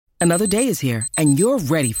Another day is here, and you're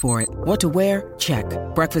ready for it. What to wear? Check.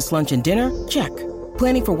 Breakfast, lunch, and dinner? Check.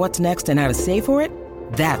 Planning for what's next and how to save for it?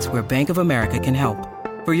 That's where Bank of America can help.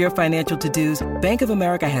 For your financial to-dos, Bank of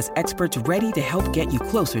America has experts ready to help get you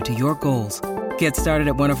closer to your goals. Get started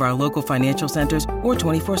at one of our local financial centers or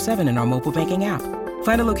 24/7 in our mobile banking app.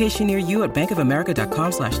 Find a location near you at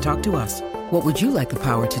bankofamerica.com/talktous. What would you like the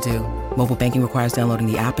power to do? Mobile banking requires downloading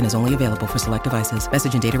the app and is only available for select devices.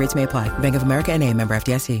 Message and data rates may apply. Bank of America N.A., member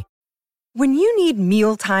FDIC. When you need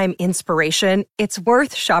mealtime inspiration, it's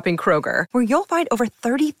worth shopping Kroger, where you'll find over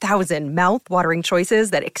 30,000 mouth-watering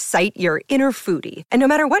choices that excite your inner foodie. And no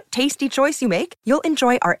matter what tasty choice you make, you'll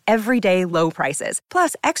enjoy our everyday low prices,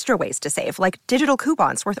 plus extra ways to save, like digital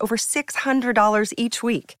coupons worth over $600 each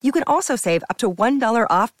week. You can also save up to $1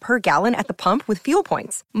 off per gallon at the pump with fuel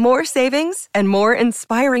points. More savings and more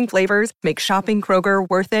inspiring flavors make shopping Kroger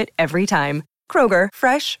worth it every time. Kroger,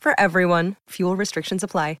 fresh for everyone. Fuel restrictions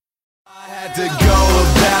apply. I had to go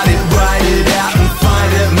about it, write it out and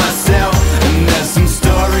find it myself. And there's some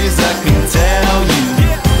stories I can tell you.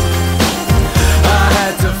 I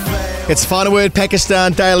had to fail. It's Final Word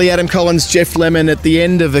Pakistan Daily. Adam Collins, Jeff Lemon at the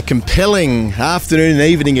end of a compelling afternoon and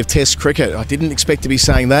evening of Test cricket. I didn't expect to be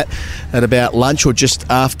saying that at about lunch or just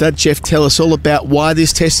after. Jeff, tell us all about why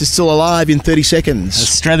this Test is still alive in 30 seconds.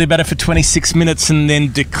 Australia batted for 26 minutes and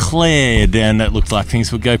then declared, and it looked like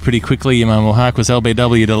things would go pretty quickly. Imam Ul-Haq was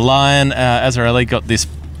LBW to Lyon. Azhar Ali got this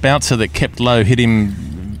bouncer that kept low, hit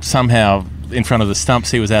him somehow in front of the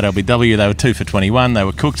stumps. He was out LBW. They were 2 for 21. They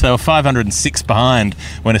were cooked. They were 506 behind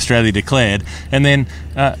when Australia declared. And then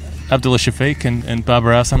Abdullah Shafiq and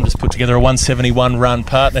Babar Azam just put together a 171-run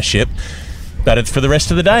partnership. Batted for the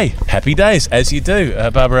rest of the day. Happy days, as you do.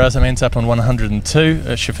 Babar Azam ends up on 102.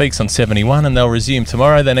 Shafiq's on 71, and they'll resume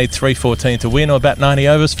tomorrow. They need 314 to win or bat 90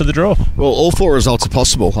 overs for the draw. Well, all four results are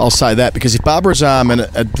possible, I'll say that, because if Babar Azam and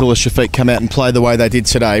Abdullah Shafiq come out and play the way they did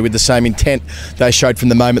today with the same intent they showed from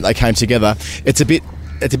the moment they came together, it's a bit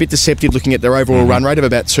deceptive looking at their overall run rate of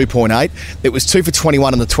about 2.8. It was 2 for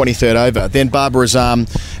 21 in the 23rd over. Then Babar Azam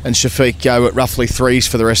and Shafiq go at roughly threes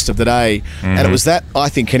for the rest of the day. And it was that, I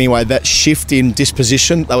think anyway, that shift in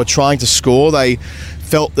disposition. They were trying to score. They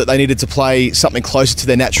felt that they needed to play something closer to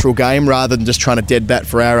their natural game rather than just trying to dead bat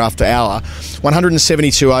for hour after hour.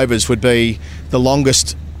 172 overs would be the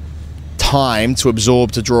longest time to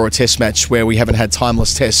absorb to draw a test match where we haven't had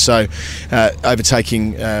timeless tests. So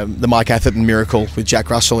overtaking the Mike Atherton miracle with Jack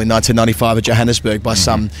Russell in 1995 at Johannesburg by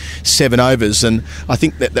some 7 overs. And I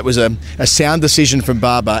think that was a sound decision from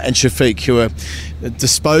Babar and Shafiq, who are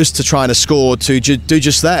disposed to trying to score, to do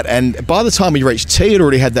just that. And by the time we reached tee, it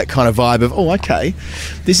already had that kind of vibe of, oh, okay,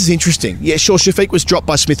 this is interesting. Yeah, sure, Shafiq was dropped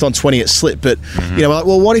by Smith on 20 at slip, but you know, like,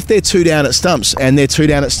 well, what if they're 2 down at stumps? And they're 2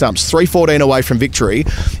 down at stumps, 314 away from victory.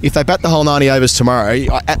 If they bat the whole 90 overs tomorrow,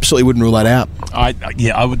 I absolutely wouldn't rule that out.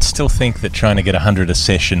 I would still think that trying to get 100 a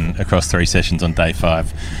session across 3 sessions on day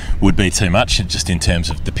 5 would be too much, just in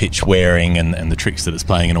terms of the pitch wearing and the tricks that it's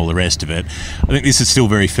playing and all the rest of it. I think this is still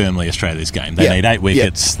very firmly Australia's game. They need 8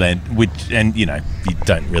 wickets, and you know, you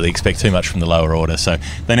don't really expect too much from the lower order, so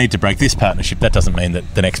they need to break this partnership. That doesn't mean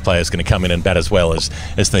that the next player is going to come in and bat as well as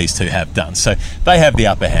these two have done. So they have the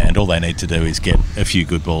upper hand. All they need to do is get a few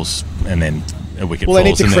good balls and then a wicket falls. Well, they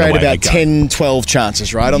need to create about 10, 12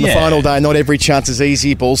 chances, right? On the final day, not every chance is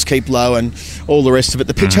easy. Balls keep low and all the rest of it.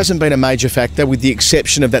 The pitch hasn't been a major factor, with the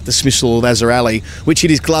exception of that dismissal of Azhar Ali, which hit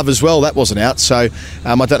his glove as well. That wasn't out, so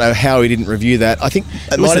I don't know how he didn't review that. I think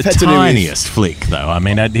it might have had to do with... the tiniest flick, though. I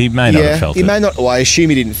mean, he may not have felt it. He may not... Well, I assume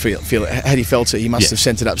he didn't feel it. Had he felt it, he must have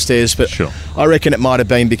sent it upstairs. But sure. I reckon it might have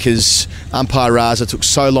been because umpire Raza took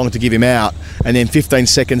so long to give him out and then 15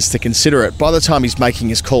 seconds to consider it. By the time he's making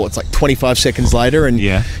his call, it's like 25 seconds later, and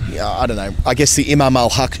I don't know. I guess the Imam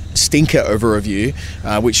Ul-Haq stinker over review,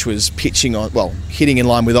 which was pitching on, hitting in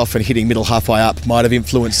line with off and hitting middle halfway up, might have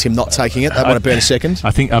influenced him not taking it. That might have been a second.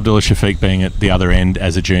 I think Abdullah Shafiq being at the other end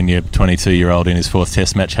as a junior 22-year-old in his 4th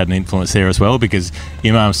Test match had an influence there as well, because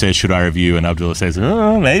Imam says, should I review? And Abdullah says,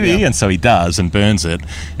 oh, maybe. And so he does and burns it.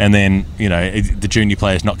 And then, you know, the junior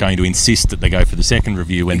player's not going to insist that they go for the second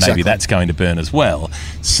review when maybe that's going to burn as well.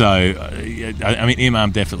 So, I mean,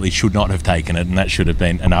 Imam definitely should not have taken it, and that should have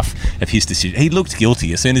been enough of his decision. He looked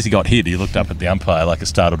guilty. As soon as he got hit, he looked up at the umpire like a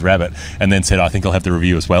startled rabbit and then said, I think I'll have the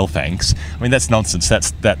review as well, thanks. I mean, that's nonsense.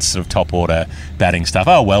 That's sort of top order batting stuff.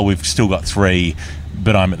 Oh, well, we've still got 3,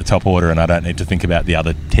 but I'm at the top order and I don't need to think about the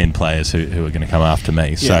other 10 players who are going to come after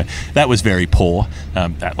me. So that was very poor.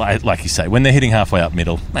 Like you say, when they're hitting halfway up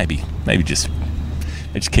middle, maybe just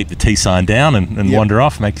keep the T sign down and wander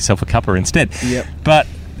off, make yourself a cuppa instead. But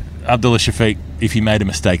Abdullah Shafiq if he made a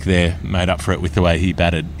mistake there, made up for it with the way he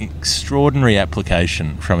batted. Extraordinary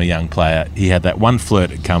application from a young player. He had that one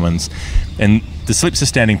flirt at Cummins, and the slips are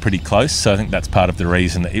standing pretty close, so I think that's part of the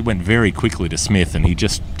reason that it went very quickly to Smith, and he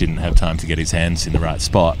just didn't have time to get his hands in the right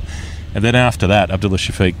spot. And then after that, Abdullah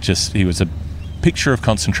Shafiq he was a picture of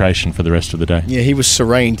concentration for the rest of the day. Yeah, he was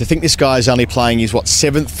serene. To think this guy's only playing his,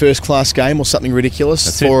 seventh first-class game or something ridiculous.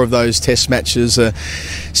 That's 4 it. of those test matches. A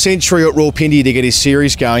century at Rawalpindi to get his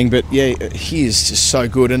series going. But, yeah, he is just so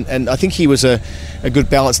good. And I think he was a good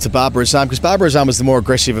balance to Babar Azam, because Babar Azam was the more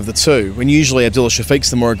aggressive of the two, when usually Abdullah Shafiq's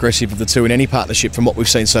the more aggressive of the two in any partnership from what we've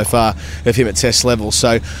seen so far of him at test level.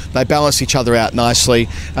 So they balance each other out nicely.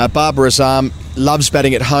 Babar Azam loves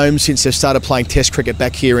batting at home since they've started playing test cricket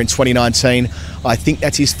back here in 2019. I think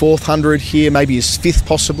that's his 400 here, maybe his 5th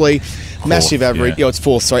possibly. Massive average. Yeah. It's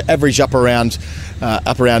 4th, sorry. Average up around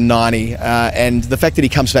 90. And the fact that he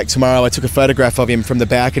comes back tomorrow, I took a photograph of him from the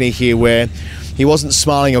balcony here where he wasn't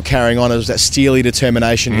smiling or carrying on. It was that steely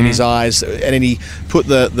determination in his eyes. And then he put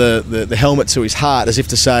the helmet to his heart as if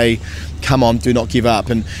to say, come on, do not give up.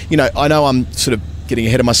 And, I know I'm sort of getting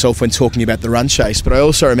ahead of myself when talking about the run chase, but I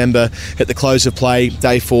also remember at the close of play,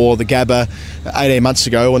 day 4, the Gabba, 18 months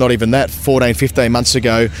ago, or not even that, 14, 15 months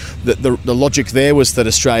ago, the logic there was that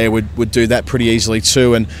Australia would do that pretty easily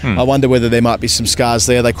too, and I wonder whether there might be some scars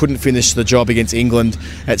there. They couldn't finish the job against England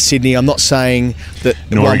at Sydney. I'm not saying that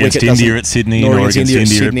nor against India at Sydney, nor against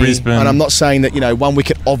India at Brisbane. And I'm not saying that, one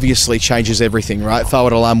wicket obviously changes everything, right?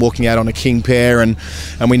 Fawad Alam walking out on a king pair, and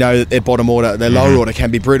we know that their bottom order, their lower order can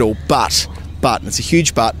be brittle, but, and it's a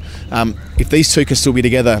huge but, if these two can still be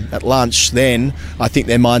together at lunch, then I think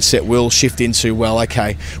their mindset will shift into, well,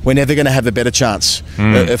 okay, we're never going to have a better chance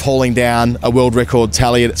of hauling down a world record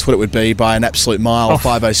tally. That's what it would be by an absolute mile,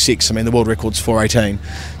 5:06. I mean, the world record's 4:18.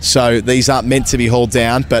 So these aren't meant to be hauled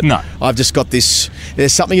down, but no. I've just got this,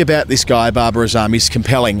 there's something about this guy, Babar Azam, he's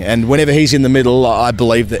compelling, and whenever he's in the middle, I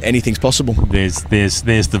believe that anything's possible. There's the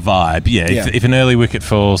vibe. Yeah, if an early wicket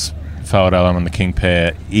falls, Fawad Alam and the king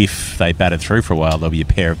pair, if they batted through for a while, there'll be a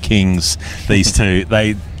pair of kings. These two,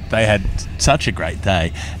 they had such a great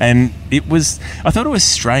day, and I thought it was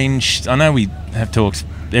strange. I know we have talked,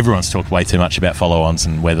 everyone's talked way too much about follow-ons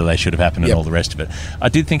and whether they should have happened and all the rest of it. I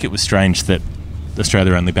did think it was strange that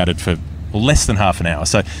Australia only batted for less than half an hour.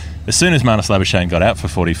 So as soon as Marnus Labuschagne got out for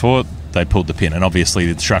 44, they pulled the pin, and obviously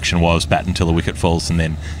the instruction was bat until the wicket falls and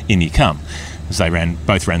then in you come. They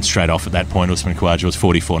both ran straight off at that point. Usman Khawaja was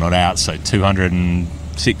 44 not out, so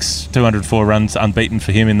 204 runs unbeaten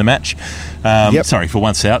for him in the match. Sorry, for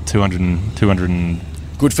once out, 200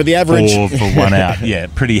 good for the average. 4 for 1 out. Yeah,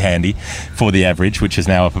 pretty handy for the average, which is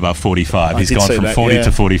now up above 45. He's gone from 40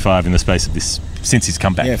 to 45 in the space of this since he's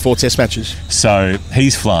come back. Yeah, 4 test matches. So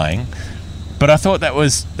he's flying. But I thought that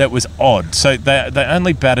was odd. So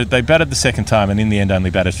they batted the second time, and in the end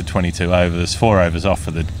only batted for 22 overs, 4 overs off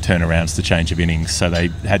for the turnarounds, the change of innings. So they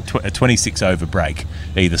had a 26 over break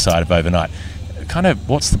either side of overnight. Kind of,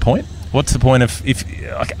 what's the point? What's the point of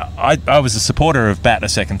I was a supporter of bat a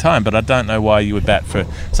second time, but I don't know why you would bat for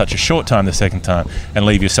such a short time the second time and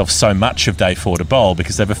leave yourself so much of day 4 to bowl,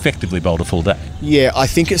 because they've effectively bowled a full day. Yeah, I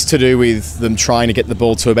think it's to do with them trying to get the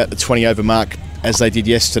ball to about the 20 over mark, as they did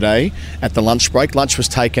yesterday at the lunch break. Lunch was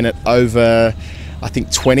taken at over, I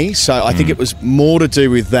think, 20. So I think it was more to do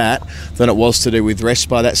with that than it was to do with rest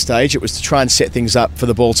by that stage. It was to try and set things up for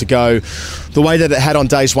the ball to go the way that it had on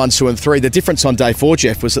days 1, 2 and 3. The difference on day 4,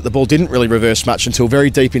 Jeff, was that the ball didn't really reverse much until very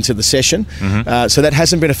deep into the session. So that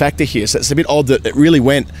hasn't been a factor here. So it's a bit odd that it really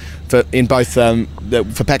went for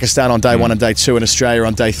Pakistan on day 1 and day 2 and Australia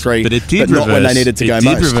on day 3. But it did not when they needed to go most.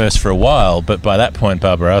 It did reverse for a while, but by that point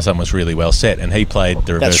Babar Azam was really well set, and he played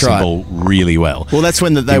the reversing ball really well. Well, that's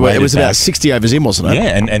when it was about 60 overs in, wasn't it?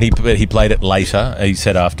 Yeah, and he played it later. He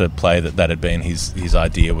said after play that had been his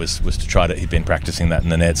idea was to try to. He'd been practicing that in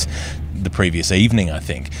the nets the previous evening, I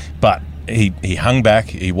think, but he hung back,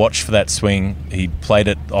 he watched for that swing, he played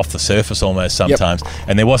it off the surface almost sometimes,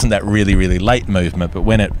 and there wasn't that really, really late movement, but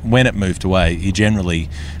when it moved away, he generally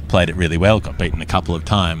played it really well, got beaten a couple of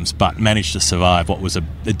times, but managed to survive what was a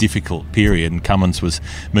difficult period, and Cummins was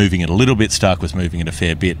moving it a little bit, Stark was moving it a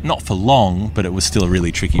fair bit, not for long, but it was still a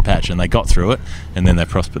really tricky patch, and they got through it, and then they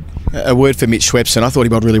prospered. A word for Mitch Swepson. I thought he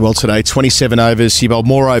bowled really well today. 27 overs, he bowled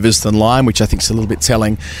more overs than Lyon, which I think is a little bit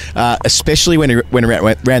telling, especially when he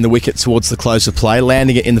ran the wicket towards the close of play,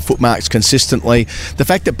 landing it in the footmarks consistently. The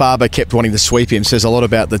fact that Babar kept wanting to sweep him says a lot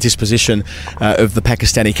about the disposition of the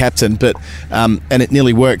Pakistani captain, but and it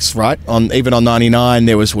nearly worked. legs, right? Even on 99,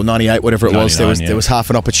 there was 98, whatever it was. There was half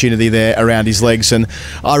an opportunity there around his legs, and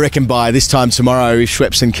I reckon by this time tomorrow, if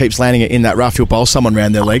Swepson keeps landing it in that rough, he'll bowl someone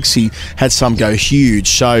around their legs. He had some go huge,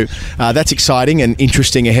 so that's exciting and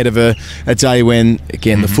interesting ahead of a day when,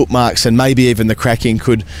 again, the footmarks and maybe even the cracking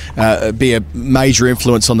could be a major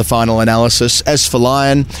influence on the final analysis. As for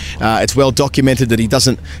Lyon, it's well documented that he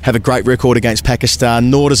doesn't have a great record against Pakistan,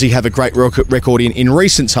 nor does he have a great record in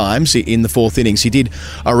recent times in the fourth innings. He did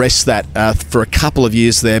arrest that for a couple of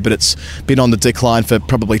years there, but it's been on the decline for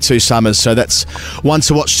probably 2 summers, so that's one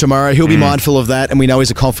to watch tomorrow. He'll be mindful of that, and we know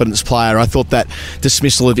he's a confidence player. I thought that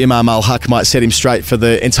dismissal of Imam Al-Haq might set him straight for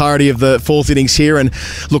the entirety of the fourth innings here, and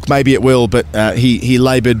look, maybe it will, but he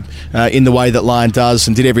laboured in the way that Lyon does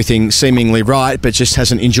and did everything seemingly right, but just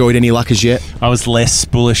hasn't enjoyed any luck as yet. I was less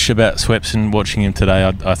bullish about Swepson watching him today.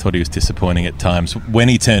 I thought he was disappointing at times. When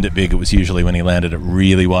he turned it big, it was usually when he landed it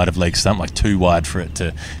really wide of leg stump, like too wide for it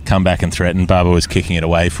to come back and threaten. Barber was kicking it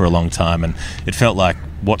away for a long time, and it felt like,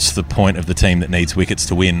 what's the point of the team that needs wickets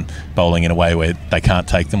to win bowling in a way where they can't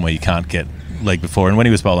take them, where you can't get leg before? And when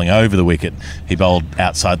he was bowling over the wicket, he bowled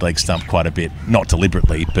outside leg stump quite a bit, not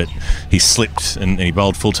deliberately, but he slipped and he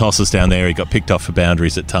bowled full tosses down there. He got picked off for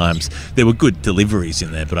boundaries at times. There were good deliveries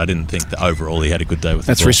in there, but I didn't think that overall he had a good day with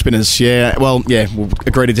the ball. Wrist spinners, we'll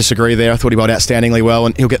agree to disagree there. I thought he bowled outstandingly well,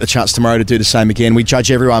 and he'll get the chance tomorrow to do the same again. We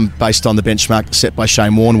judge everyone based on the benchmark set by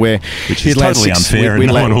Shane Warne, where which is totally unfair, and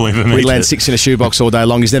no one will ever meet we land 6 in a shoebox all day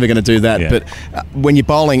long. He's never going to do that, but when you're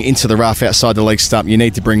bowling into the rough outside the leg stump, you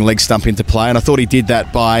need to bring leg stump into play, and I thought he did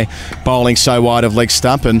that by bowling so wide of leg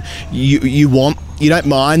stump. And you don't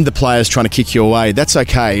mind the players trying to kick you away. That's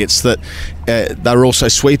okay. It's that they're also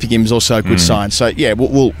sweeping him is also a good sign. So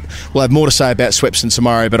we'll have more to say about Swepson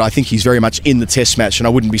tomorrow, but I think he's very much in the Test match, and I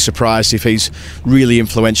wouldn't be surprised if he's really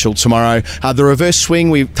influential tomorrow. The reverse swing,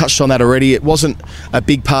 we touched on that already. It wasn't a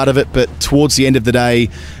big part of it, but towards the end of the day,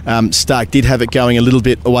 Stark did have it going a little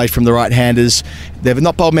bit away from the right-handers. They've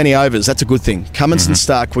not bowled many overs. That's a good thing. Cummins and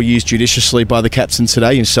Stark were used judiciously by the captain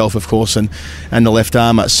today, himself, of course, and the left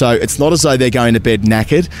armour. So it's not as though they're going to bed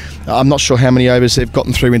knackered. I'm not sure how many overs they've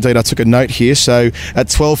gotten through. Indeed, I took a note here. So at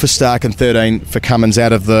 12 for Stark and 13 for Cummins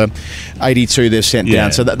out of the 82 they've sent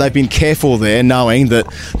down. So that they've been careful there, knowing that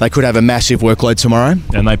they could have a massive workload tomorrow.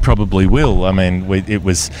 And they probably will. I mean, it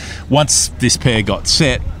was once this pair got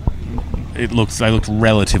set, they looked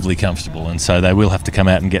relatively comfortable, and so they will have to come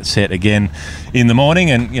out and get set again in the morning,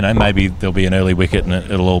 and maybe there'll be an early wicket and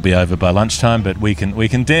it'll all be over by lunchtime, but we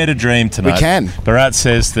can dare to dream tonight. We can. Bharat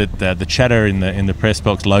says that the chatter in the press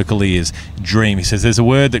box locally is dream. He says there's a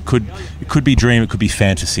word that could be dream, it could be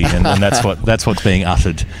fantasy, and that's what's being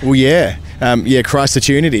uttered. Well,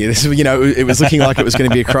 Christopportunity. It was looking like it was going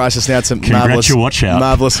to be a crisis. Now it's a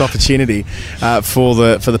marvellous opportunity for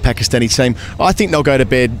the Pakistani team. I think they'll go to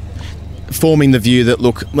bed forming the view that,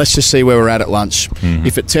 look, let's just see where we're at lunch.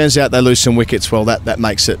 If it turns out they lose some wickets, well, that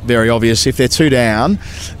makes it very obvious. If they're 2 down,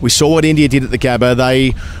 we saw what India did at the Gabba.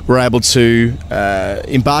 They were able to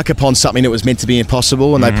embark upon something that was meant to be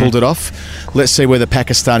impossible, and they pulled it off. Let's see whether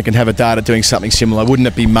Pakistan can have a dart at doing something similar. Wouldn't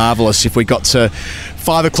it be marvellous if we got to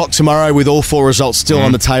 5 o'clock tomorrow with all 4 results still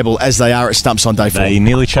on the table, as they are at Stumps on day 4? They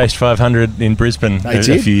nearly chased 500 in Brisbane a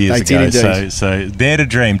few years ago. So dare to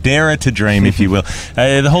dream, if you will.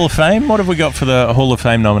 The Hall of Fame, what have we got for the Hall of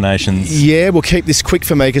Fame nominations? Yeah, we'll keep this quick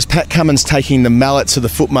for me, because Pat Cummins taking the mallet to the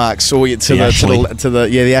footmarks, or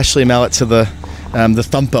the Ashley mallet to the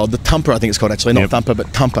thumper, I think it's called, actually, not thumper, but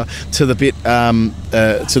thumper, to the bit,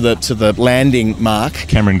 to the landing mark.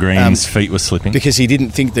 Cameron Green's feet were slipping because he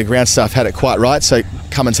didn't think the ground staff had it quite right, so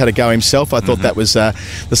Cummins had to go himself. I thought that was the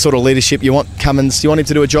sort of leadership you want. Cummins, you want him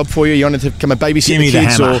to do a job for you? You want him to come and babysit the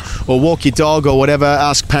kids or walk your dog or whatever?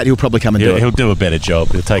 Ask Pat, he'll probably come and do it. He'll do a better job.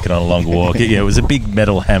 He'll take it on a longer walk. It was a big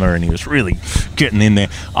metal hammer, and he was really getting in there.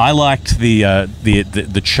 I liked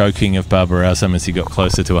the choking of Babar Azam as he got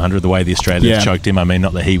closer to 100, the way the Australians choked him. I mean,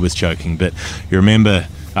 not that he was choking, but you remember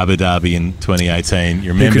Abu Dhabi in 2018.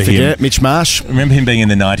 You remember Mitch Marsh. Remember him being in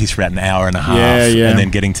the 90s for about an hour and a half, and then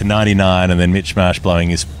getting to 99, and then Mitch Marsh blowing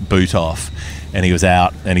his boot off, and he was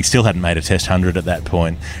out, and he still hadn't made a Test 100 at that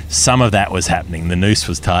point. Some of that was happening. The noose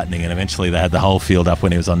was tightening, and eventually they had the whole field up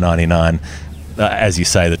when he was on 99. As you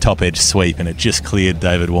say, the top edge sweep, and it just cleared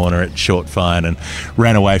David Warner at short fine and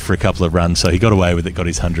ran away for a couple of runs. So he got away with it, got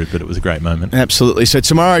his 100, but it was a great moment. Absolutely. So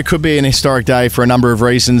tomorrow could be an historic day for a number of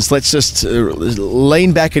reasons. Let's just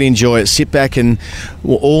lean back and enjoy it. Sit back and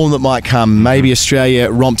all that might come. Maybe Australia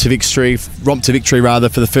romp to victory for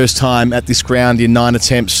the first time at this ground in 9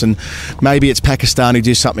 attempts, and maybe it's Pakistan who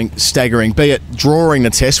do something staggering, be it drawing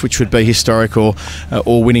the Test, which would be historic, or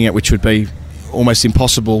winning it, which would be almost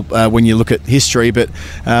impossible when you look at history. But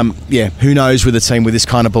who knows with a team with this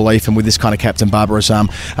kind of belief and with this kind of captain, Barbara Azam.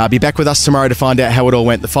 Be back with us tomorrow to find out how it all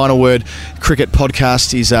went. The Final Word Cricket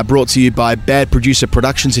Podcast is brought to you by Bad Producer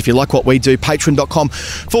Productions. If you like what we do,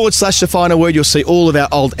 patreon.com/The Final Word. You'll see all of our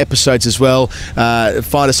old episodes as well.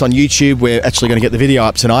 Find us on YouTube. We're actually going to get the video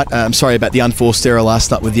up tonight. I'm sorry about the unforced error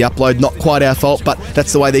last night with the upload. Not quite our fault, but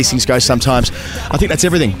that's the way these things go sometimes. I think that's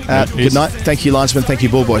everything. Good night. Thank you, linesman. Thank you,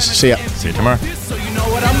 ball boys. See ya. See you tomorrow. So you know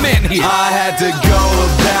what I meant here. I had to go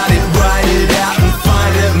about it, write it out and